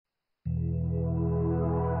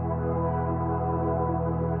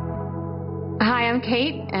I'm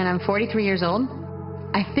Kate, and I'm 43 years old.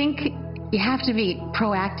 I think you have to be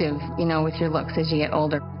proactive, you know, with your looks as you get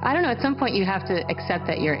older. I don't know, at some point you have to accept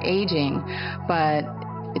that you're aging, but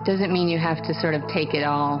it doesn't mean you have to sort of take it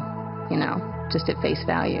all, you know, just at face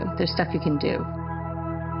value. There's stuff you can do.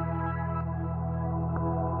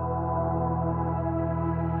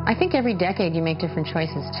 I think every decade you make different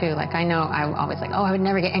choices too. Like I know I'm always like, oh, I would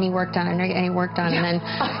never get any work done. I'd never get any work done. And then,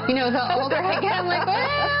 you know, the older I get, I'm like,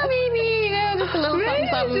 well, maybe, you know, just a little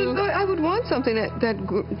something. I would want something that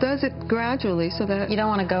does it gradually so that... You don't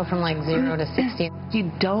want to go from like 0 to 60.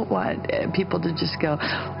 You don't want people to just go,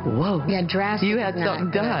 whoa, yeah, drastic. You had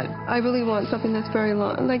something done. I really want something that's very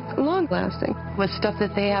long, like long-lasting. With stuff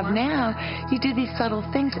that they have now, you do these subtle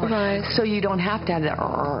things. Right. So you don't have to have that...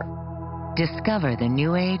 Discover the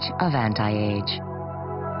new age of anti-age.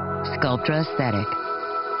 Sculptra Aesthetic.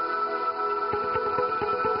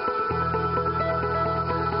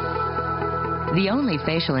 The only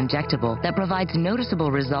facial injectable that provides noticeable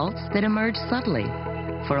results that emerge subtly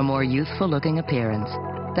for a more youthful looking appearance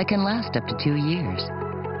that can last up to 2 years.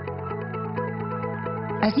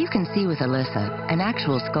 As you can see with Alyssa, an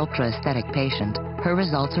actual Sculptra Aesthetic patient, her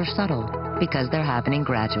results are subtle because they're happening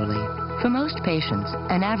gradually. For most patients,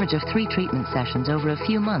 an average of 3 treatment sessions over a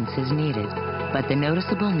few months is needed, but the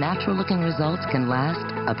noticeable, natural-looking results can last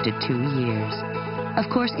up to 2 years. Of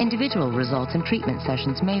course, individual results and treatment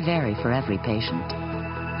sessions may vary for every patient.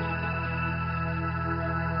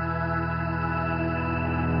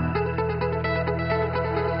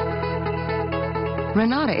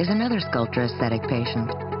 Renata is another Sculptra Aesthetic patient.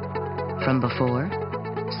 From before,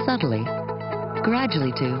 subtly,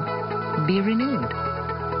 gradually to be renewed.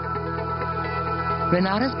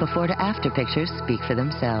 Renata's before to after pictures speak for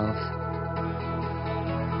themselves.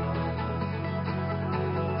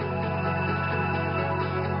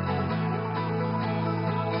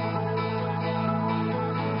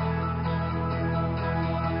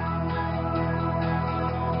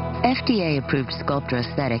 FDA-approved Sculptra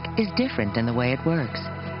Aesthetic is different in the way it works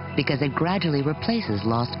because it gradually replaces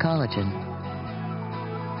lost collagen.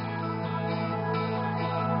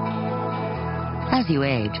 As you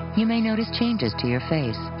age, you may notice changes to your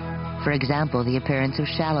face. For example, the appearance of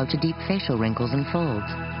shallow to deep facial wrinkles and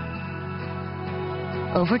folds.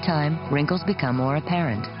 Over time, wrinkles become more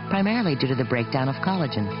apparent, primarily due to the breakdown of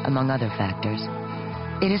collagen, among other factors.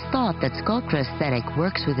 It is thought that Sculptra Aesthetic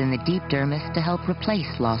works within the deep dermis to help replace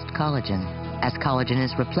lost collagen. As collagen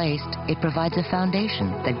is replaced, it provides a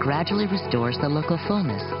foundation that gradually restores the look of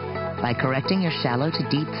fullness by correcting your shallow to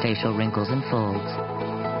deep facial wrinkles and folds.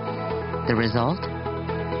 The result?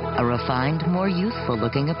 A refined, more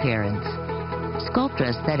youthful-looking appearance.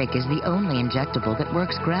 Sculptra Aesthetic is the only injectable that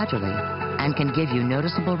works gradually and can give you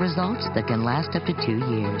noticeable results that can last up to 2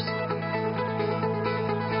 years.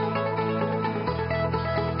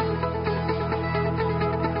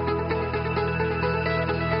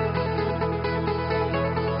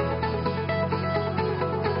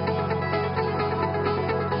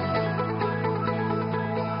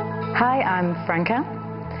 Hi, I'm Franca.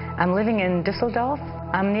 I'm living in Düsseldorf.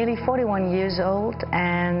 I'm nearly 41 years old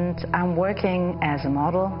and I'm working as a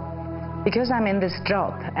model. Because I'm in this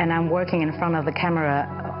job and I'm working in front of the camera,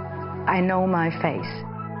 I know my face.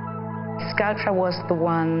 Sculptra was the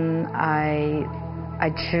one I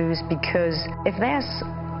choose because if there's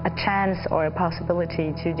a chance or a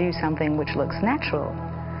possibility to do something which looks natural,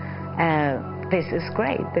 this is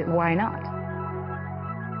great, but why not?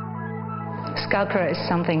 Sculptra is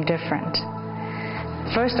something different.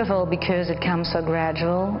 First of all, because it comes so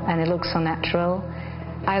gradual and it looks so natural.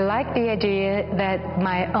 I like the idea that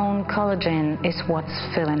my own collagen is what's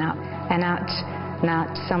filling up and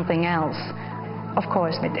not something else. Of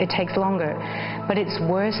course, it takes longer, but it's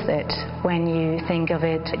worth it when you think of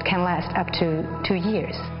it. It can last up to 2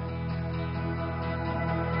 years.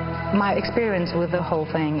 My experience with the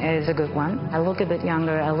whole thing is a good one. I look a bit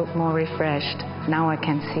younger, I look more refreshed. Now I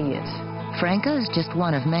can see it. Franca is just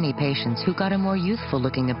one of many patients who got a more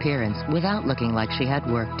youthful-looking appearance without looking like she had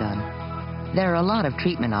work done. There are a lot of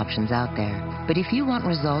treatment options out there, but if you want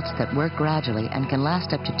results that work gradually and can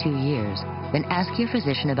last up to 2 years, then ask your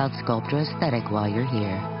physician about Sculptra Aesthetic while you're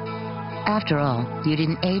here. After all, you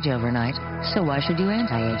didn't age overnight, so why should you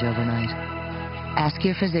anti-age overnight? Ask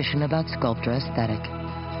your physician about Sculptra Aesthetic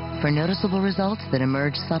for noticeable results that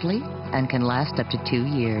emerge subtly and can last up to 2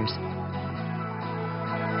 years.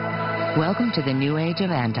 Welcome to the new age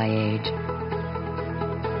of anti-age.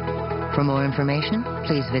 For more information,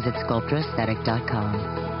 please visit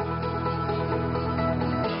sculptraaesthetic.com.